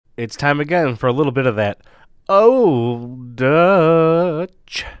it's time again for a little bit of that Old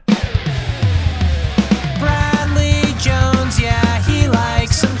Dutch. Bradley Jones, yeah, he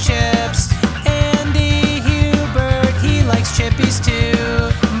likes some chips. Andy Hubert, he likes chippies too.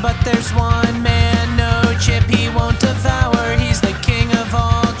 But there's one man, no chip he won't devour. He's the king of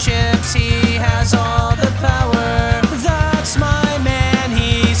all chips, he has all the power. That's my man,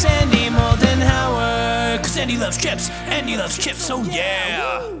 he's Andy Moldenhauer. 'Cause Andy loves chips, Andy loves chips, oh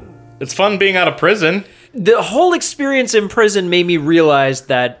yeah. It's fun being out of prison. The whole experience in prison made me realize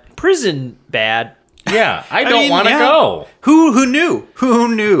that prison bad. Yeah, I don't want to go. Who knew?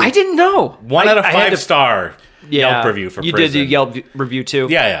 Who knew? I didn't know. One out of I had 5 to- star Yelp review for you prison. did the Yelp review too.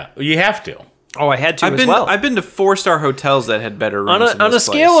 Yeah. You have to. Oh, I had to I've as been well. I've been to 4-star hotels that had better rooms. on a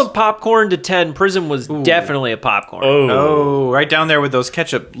scale of popcorn to 10, prison was definitely a popcorn. Oh, right down there with those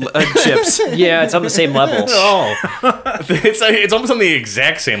ketchup chips. Yeah, it's on the same level. Oh, it's almost on the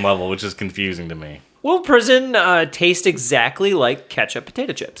exact same level, which is confusing to me. Will prison taste exactly like ketchup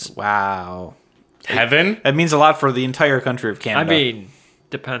potato chips? Wow, Heaven. that means a lot for the entire country of I Canada. mean,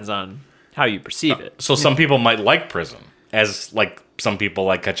 depends on how you perceive it. So some people might like prison, as like some people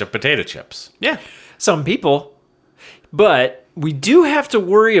like ketchup potato chips. yeah. Some people. But we do have to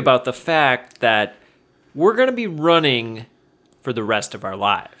worry about the fact that we're going to be running for the rest of our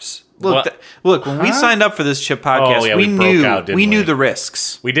lives. Look, What? look. When we signed up for this chip podcast, Oh, yeah, we we broke knew out, didn't we knew we? the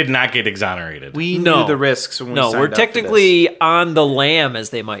risks. We did not get exonerated. We No. knew the risks. When we No, signed we're up for this. technically on the lam, as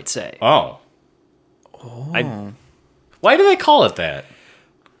they might say. Oh. I- Why do they call it that?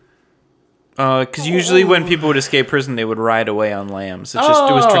 Because usually when people would escape prison, they would ride away on lambs. It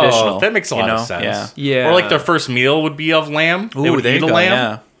was traditional. That makes a lot you of know? sense. Yeah. Or like their first meal would be of lamb. Ooh, They would there eat you a go, lamb.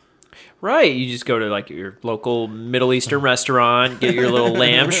 yeah. Right, you just go to like your local Middle Eastern restaurant, get your little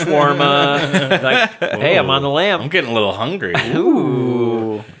lamb shawarma. Like, hey, I'm on the I'm lamb. getting a little hungry.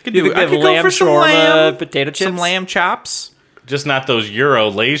 Ooh. Could You do. could I have could go lamb for some shawarma, lamb, potato chips. some lamb chops. Just not those Euro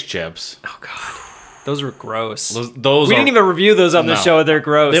Lay's chips. Oh god, those were gross. Those we are, didn't even review those on the No. show. They're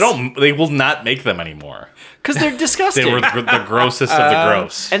gross. They don't. They will not make them anymore. because they're disgusting. They were the grossest of the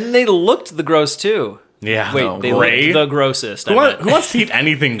gross. and they looked the gross too. Yeah. Wait, they gray. looked the grossest. Who, I meant. who wants to eat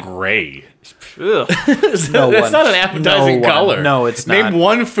anything gray? Ugh. No That's one. not an appetizing No one. color. No, it's Name not.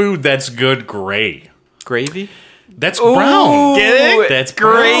 one food that's good gray. Gravy. That's brown. Get it? That's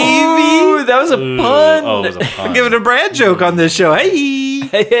Ooh, that was a Ooh. pun. Oh, it was a pun. Give it a Brad joke on this show. Hey.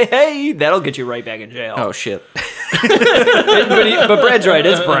 Hey, that'll get you right back in jail. Oh shit. But Brad's right.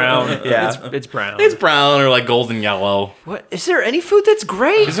 It's brown. Yeah. it's brown. It's brown or like golden yellow. What is there any food that's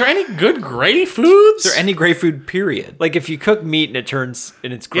gray? Is there any good gray foods? Is there any gray food? Period. Like if you cook meat and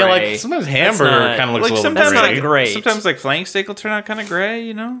it's gray. Yeah, like sometimes hamburger not- kind of looks Like a little sometimes gray. That's not great. Sometimes like flank steak will turn out kind of gray.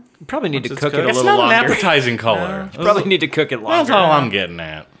 You know. you probably need to Once cook it's it a cooked. It's little not an longer. appetizing color. Probably need to cook it longer. That's all I'm getting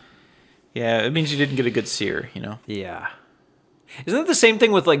at. Yeah, it means you didn't get a good sear. You know. Yeah. Isn't it the same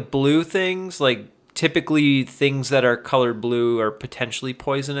thing with like blue things? Like typically things that are colored blue are potentially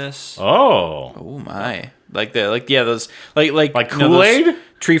poisonous. Oh. Oh my. Those like you know, those Kool-Aid?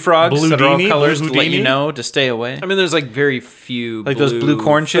 tree frogs that are all Bludini? colors to let Bludini? you know to stay away. I mean, there's like very few Like those blue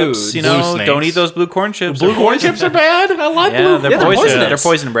corn chips, foods. you Blue know. snakes. Don't eat those blue corn chips. Blue They're corn poison. chips are bad. I like Yeah, blue. they're Yeah, they're poison. poisonous.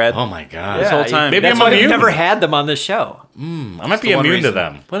 They're poison bread. Oh my god. Yeah, whole time. Maybe That's I'm why we've immune. never had them on this show. I might be the one immune to reason.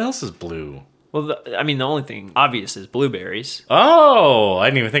 them. What else is blue? Well, I mean, the only thing obvious is blueberries. Oh, I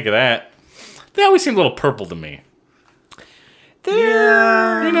didn't even think of that. They always seem a little purple to me.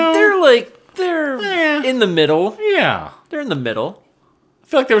 They're, they're in the middle. Yeah. They're in the middle. I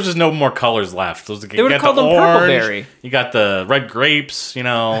feel like there was just no more colors left. They would've called them purpleberry. You got the red grapes, you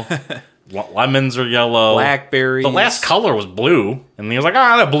know. Lemons are yellow. Blackberries. The last color was blue. And he was like,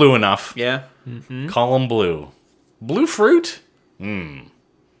 that's blue enough. Yeah. Call them blue. Blue fruit?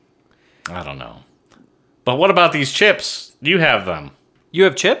 I don't know. But what about these chips? You have them. You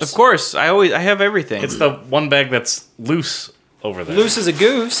have chips? Of course. I have everything. It's the one bag that's loose over there. Loose as a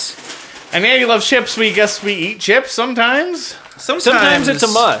goose. And yeah, you love chips. We guess we eat chips sometimes. Sometimes it's a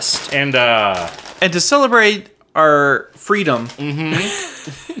must. And And to celebrate our freedom,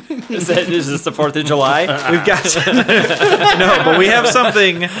 Is this the 4th of July? we've got no, but we have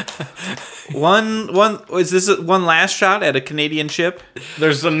something. Is this one last shot at a Canadian chip?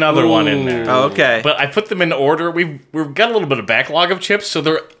 there's another one in there. Oh, okay. But I put them in order. We've got a little bit of backlog of chips, so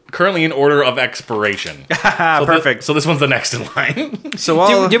they're currently in order of expiration. Perfect. So this one's the next in line. So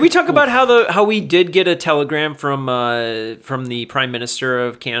all, Did we talk about how we did get a telegram from the Prime Minister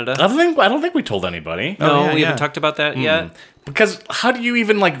of Canada? I don't think we told anybody. No, yeah, we yeah. haven't talked about that yet. Because how do you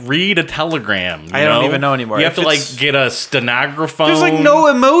even like read a telegram? I don't even know anymore. You have If to like it's- get a stenographone. There's like no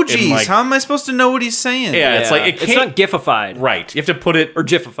emojis. and, like- How am I supposed to know what he's saying? Yeah, it's like it it's can't. not gifified Right, you have to put it. or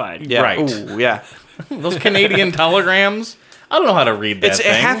jifified. Yeah. Right. Ooh, yeah. Those Canadian telegrams. I don't know how to read that It's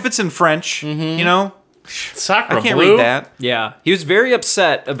thing. half it's in French. You know, Sacre I can't bleu. read that. Yeah, he was very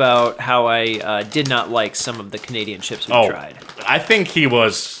upset about how I did not like some of the Canadian chips we Oh, tried. I think he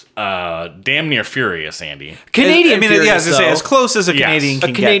was damn near furious, Andy. Canadian I mean, Furious, yeah, I was gonna say though. as close as a Yes. Canadian A can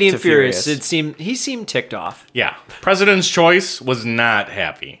A Canadian get to Furious. Furious. He seemed ticked off. Yeah, President's Choice was not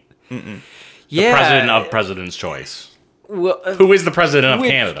happy. Yeah, President of President's Choice. Well, Who is the president of we-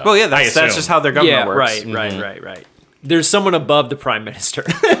 Canada? Well, yeah, I that's assume. just how their government yeah, works. right. There's someone above the prime minister.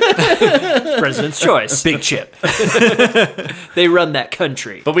 President's choice. Big chip. They run that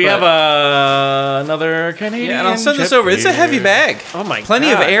country. But we have another Canadian. Yeah, and I'll send this chip over. It's a heavy here. bag. Oh my Plenty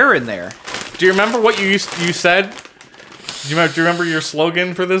God. of air in there. Do you remember what you said? Do you remember your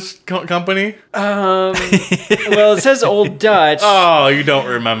slogan for this company? Well, it says Old Dutch. Oh, you don't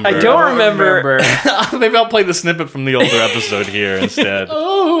remember. I don't remember. Maybe I'll play the snippet from the older episode here instead.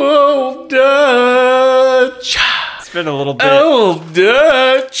 Oh, Dutch. It's been a little bit. Oh,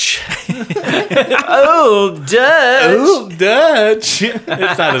 Dutch. Old Dutch. Oh, Dutch. It's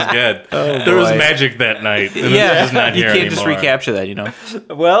not as good. There was boy. magic that night. And Yeah, it's not you here can't just anymore. recapture that, you know.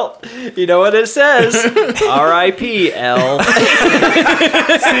 Well, you know what it says. R.I.P. L.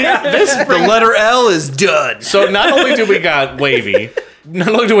 The letter L is dud. So not only do we got Wavy, not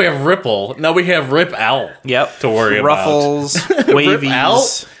only do we have Ripple, now we have Rip L. Yep. To worry about. Ruffles, Al?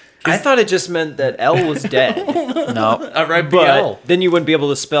 wavies. I thought it just meant that L was dead. No. Right, But then you wouldn't be able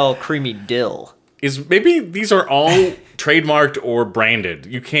to spell creamy dill. Is maybe these are all trademarked or branded.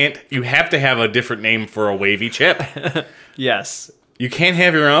 You have to have a different name for a wavy chip. Yes. You can't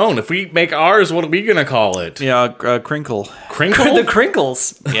have your own. If we make ours, what are we gonna call it? Yeah, crinkle. Crinkle? The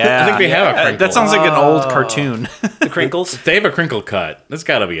crinkles. Yeah. I think they have a crinkle. That sounds like an old cartoon. The crinkles. They have a crinkle cut. That's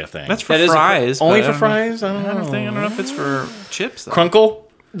gotta be a thing. That's for That is a fries. only but for I don't fries? I don't know. I know. don't know if it's for chips though. Crunkle?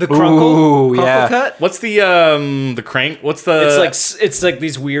 The crunkle. Ooh, Crunkle yeah. cut. What's the crank? What's the It's like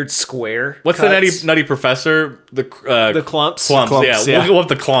these weird square. what's cuts. the nutty professor? The clumps. Clumps, Clumps, yeah. yeah. We'll go with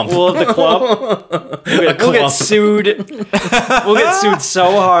the clump. We'll have the clump. We'll get clump. sued. We'll get sued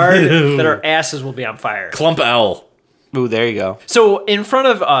so hard that our asses will be on fire. Clump L. Ooh, there you go. So in front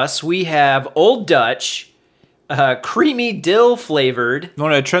of us we have Old Dutch, creamy dill flavored. You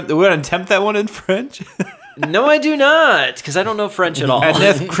want to attempt that one in French? No, I do not, because I don't know French at all.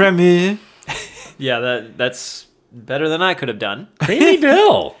 Enough creme. Yeah, that's better than I could have done. Creamy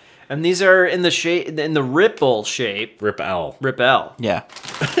dill. And these are in the ripple shape. Rip L. Ripple. Yeah.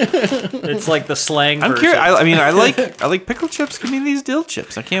 It's like the slang I'm version. curious. I mean, I like pickle chips. Give me these dill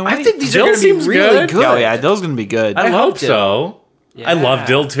chips. I can't wait. I think these Dill are going to be seems really good. good. Oh yeah, dill's gonna be good. I hope hope dill. so. I love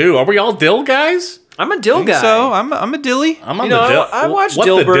dill too. Are we all dill guys? I'm a dill guy. So I'm a dilly. I'm on You know, the dill. I watched What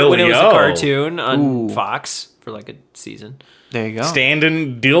the Dilbert when it was a Dillio? cartoon on Ooh. Fox for like a season. There you go. Stand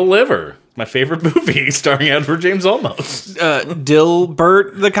and Dill Liver. My favorite movie starring Edward James Olmos.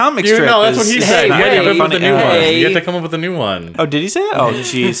 Dilbert the comic strip. No, that's what he is said. You not had to very come up with a new funny. one. Hey. You have to come up with a new one. Oh, did he say that? Oh,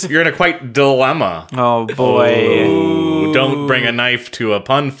 jeez. You're in a quite dilemma. Oh boy. Ooh, don't bring a knife to a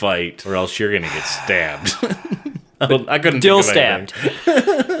pun fight, or else you're gonna get stabbed. I couldn't Dill think of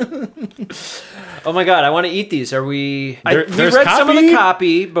anything. stabbed. Oh my god, I want to eat these. Are we? We there's read some of the copy?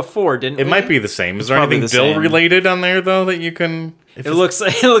 copy before, didn't It we? might be the same. Is there Probably anything the dill same. related on there though that you can? If It looks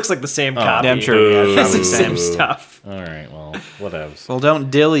like the same copy. Yeah, I'm sure. Yeah, Ooh. It's probably the the same same. stuff. All right. Well, whatevs. Well, don't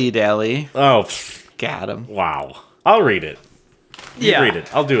dilly dally. Oh, pfft, Got him. wow. I'll read it. You Yeah. read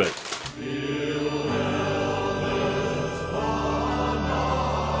it. I'll do it.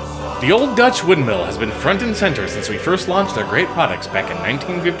 The Old Dutch Windmill has been front and center since we first launched our great products back in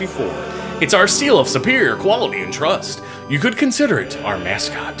 1954. It's our seal of superior quality and trust. You could consider it our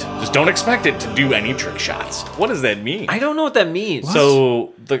mascot. Just don't expect it to do any trick shots. What does that mean? I don't know what that means.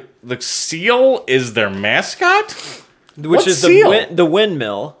 So the seal is their mascot? which what is seal? the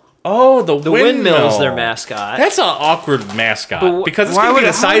windmill. Oh, the Windmill is their mascot. That's an awkward mascot But because it's why going to would be the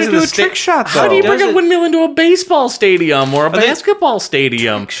it- how size would of it the do a trick shot, How do you though? bring Does a it- windmill into a baseball stadium or a they- basketball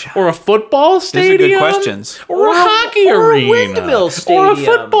stadium or a football These are stadium? good questions. Or a hockey or a arena. windmill Or a stadium.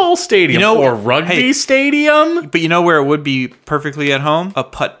 football stadium. You know- or a rugby hey. stadium. But you know where it would be perfectly at home? A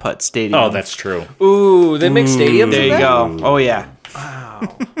putt-putt stadium. Oh, that's true. Ooh, they make stadiums. There of you that? go. Oh yeah.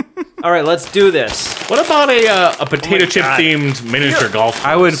 All right, let's do this. What about a potato chip God. themed miniature golf?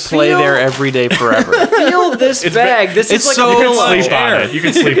 I would play Feel- there every day forever. Feel this bag. This it's is like so a You can pillow. much sleep on air. it. You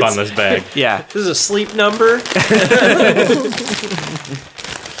can sleep on this bag. Yeah. This is a sleep number.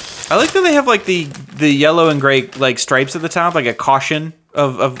 I like that they have like the the yellow and gray like stripes at the top, like a caution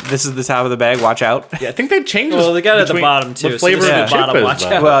of this is the top of the bag. Watch out. Yeah, I think they changed. Well, they got it at the between bottom, too, What so flavor this of is the the chip bottom, is watch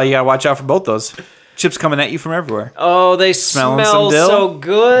that? out. Well, you gotta watch out for both those. Chips coming at you from everywhere. Oh, they Smelling smell some dill? so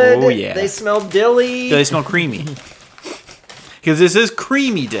good. Oh, yeah. They smell dilly. They smell creamy. Because this is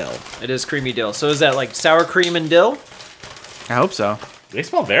creamy dill. It is creamy dill. So is that like sour cream and dill? I hope so. They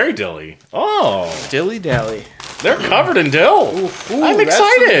smell very dilly. Oh, Dilly dally. they're covered in dill. I'm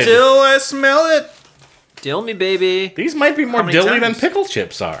excited. Dill, I smell it. Dill me, baby. These might be more many dilly than times? pickle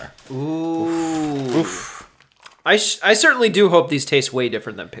chips are. Ooh. I certainly do hope these taste way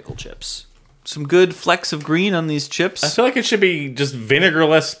different than pickle chips. Some good flecks of green on these I chips. feel like it should be just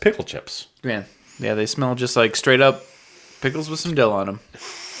vinegarless pickle chips. Man, yeah, they smell just like straight up pickles with some dill on them.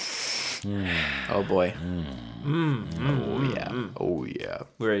 Oh boy. Oh yeah. Oh yeah.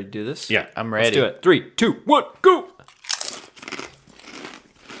 We ready to do this? Yeah. I'm ready. Let's do it. 3, 2, 1, go.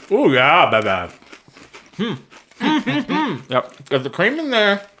 Oh yeah, baby. Yep. Got the cream in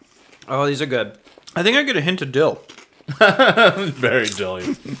there. Oh, these are good. I think I get a hint of dill. Very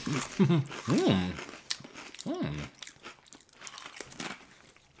dilly.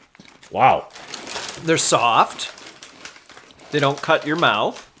 Wow. They're soft. They don't cut your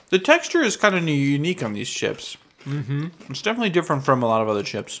mouth. The texture is kind of unique on these chips. Mm-hmm. It's definitely different from a lot of other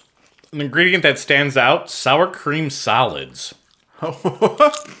chips. An ingredient that stands out: sour cream solids.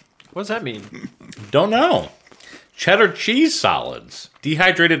 What does that mean? Don't know. Cheddar cheese solids.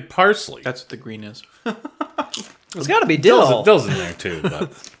 Dehydrated parsley. That's what the green is. It's got to be dill. Dill's in there too. But And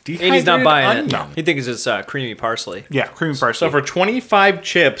he's dehydrated not buying onion. it. He thinks it's creamy parsley. Yeah, cream parsley. So for 25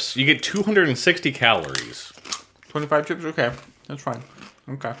 chips, you get 260 calories. 25 chips? Okay, that's fine.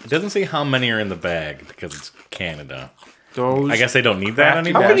 Okay. It doesn't say how many are in the bag because it's Canada. Those. I guess they don't need that Crafty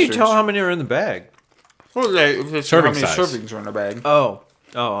anymore. How can you bastards. tell how many are in the bag? Well, they Serving how many size. servings are in a bag. Oh.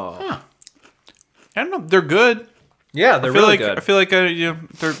 I don't know. They're good. Yeah, they're I feel really like good. I feel like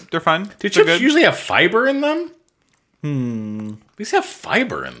they're fine. Do They're chips good. usually have fiber in them? These have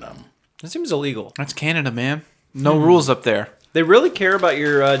fiber in them. It seems illegal. That's Canada, man. No rules up there. They really care about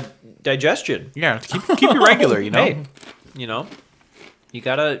your digestion. Yeah, keep it regular. You know. Hey, you know, you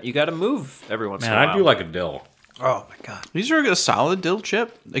gotta move every once Man, in a while. I do like a dill. Oh my god. These are a solid dill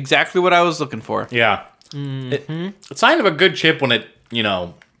chip. Exactly what I was looking for. Yeah. Mm-hmm. It's a sign of a good chip when it,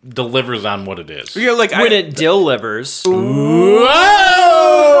 delivers on what it is. Yeah, like When it delivers.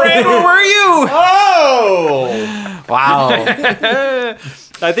 Whoa! Brand, where were you? Oh! Wow.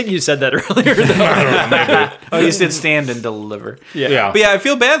 I think you said that earlier. Though. Oh, you said stand and deliver. Yeah. But yeah, I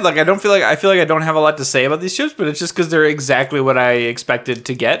feel bad. Like I feel like I don't have a lot to say about these chips, but it's just because they're exactly what I expected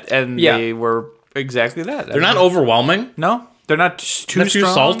to get, and Yeah. they were exactly that. They're not overwhelming. No, they're not too Not too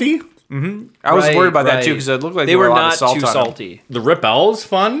strong. salty. I was Right, worried about that right. too because it looked like They there were a lot not of salt too on them. salty. The Ripple is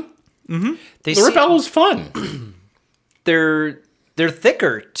fun. They The seem- Ripple is fun. they're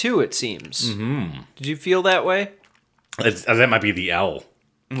thicker too. It seems. Mm-hmm. Did you feel that way? That might be the L.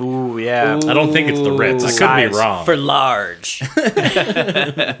 Ooh, yeah. I don't think it's the Ritz. I could Size. be wrong. For large.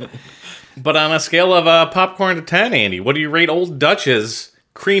 But on a scale of popcorn to 10, Andy, what do you rate Old Dutch's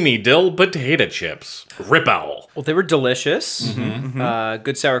creamy dill potato chips? Ripple. Well, they were delicious.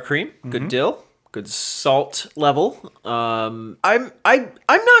 Good sour cream, good dill, good salt level. I'm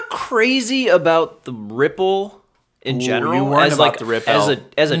not crazy about the Ripple in general. you weren't as about like the Ripple.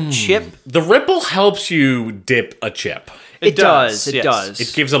 as a chip. The Ripple helps you dip a chip. It does. It yes. does.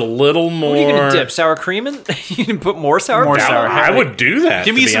 It gives it a little more. What are you gonna dip sour cream in? You can put more sour More cream. sour I would do that.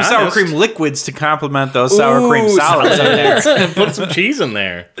 Give to me be some sour honest. cream liquids to complement those sour cream Ooh, solids in there. Put some cheese in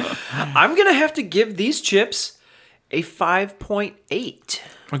there. I'm gonna have to give these chips a 5.8.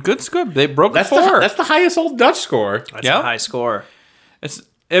 Good's good. They broke That's a 4. that's the highest Old Dutch score. That's Yeah. a high score.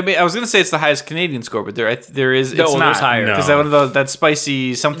 I mean, I was gonna say it's the highest Canadian score, but there is. No, It's not there's higher. because No. that one of those that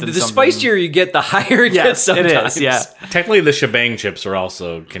spicy something. The something. spicier you get, the higher it gets Yes, it sometimes. is. Yeah. Technically, the shebang chips are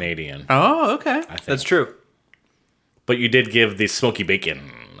also Canadian. Oh, okay. I think. That's true. But you did give the smoky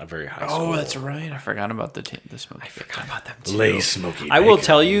bacon a very high score. Oh, that's right. I forgot about the smoke. I forgot about them too. Lay smoky I will bacon.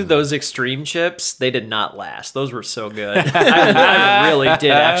 tell you, those extreme chips, they did not last. Those were so good. I really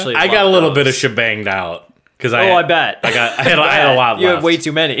did actually. I love got a little bit of those. shebanged out because I bet. I had a lot. You left. had way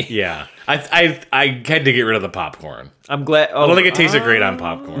too many. Yeah, I had to get rid of the popcorn. I'm glad. Oh, I don't think it tasted great on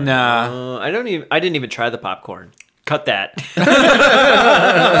popcorn. Nah. I didn't even try the popcorn. Cut that.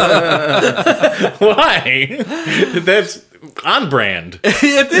 Why? That's on brand. It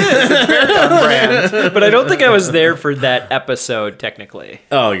is. It's very on brand. But I don't think I was there for that episode. Technically,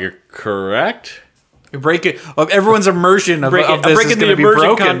 Oh, you're correct. You break it. Everyone's immersion of I'm this is breaking going the to be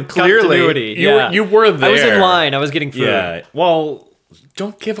emergent broken. continuity. You were there. I was in line. I was getting food. Yeah. Well,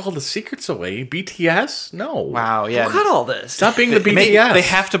 Don't give all the secrets away. BTS? No. Wow, yeah. Cut all this. Stop being the They BTS.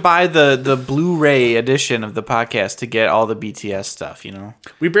 have to buy the Blu-ray edition of the podcast to get all the BTS stuff, you know?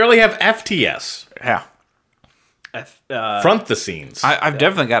 We barely have FTS. Yeah. Front the scenes. I've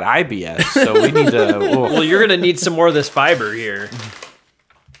definitely got IBS, so we need to... Well, you're gonna need some more of this fiber here.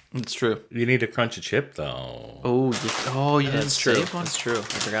 It's true. You need to crunch a chip, though. You didn't That's true. save one? That's true. I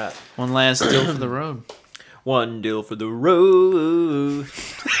forgot. One last deal for the road. One deal for the road.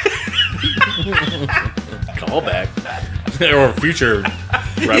 Callback. Or future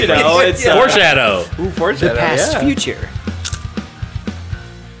reference. You know, it's Foreshadow. the past future.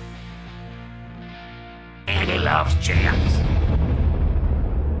 Annie loves chips.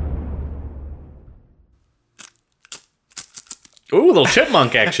 Ooh, a little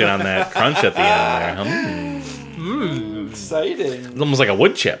chipmunk action on that crunch at the end there. Exciting. It's almost like a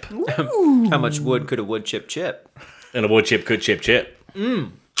wood chip. How much wood could a wood chip chip? And a wood chip could chip. Bonus.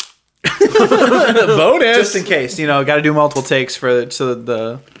 Just in case, got to do multiple takes so that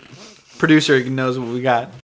the producer knows what we got.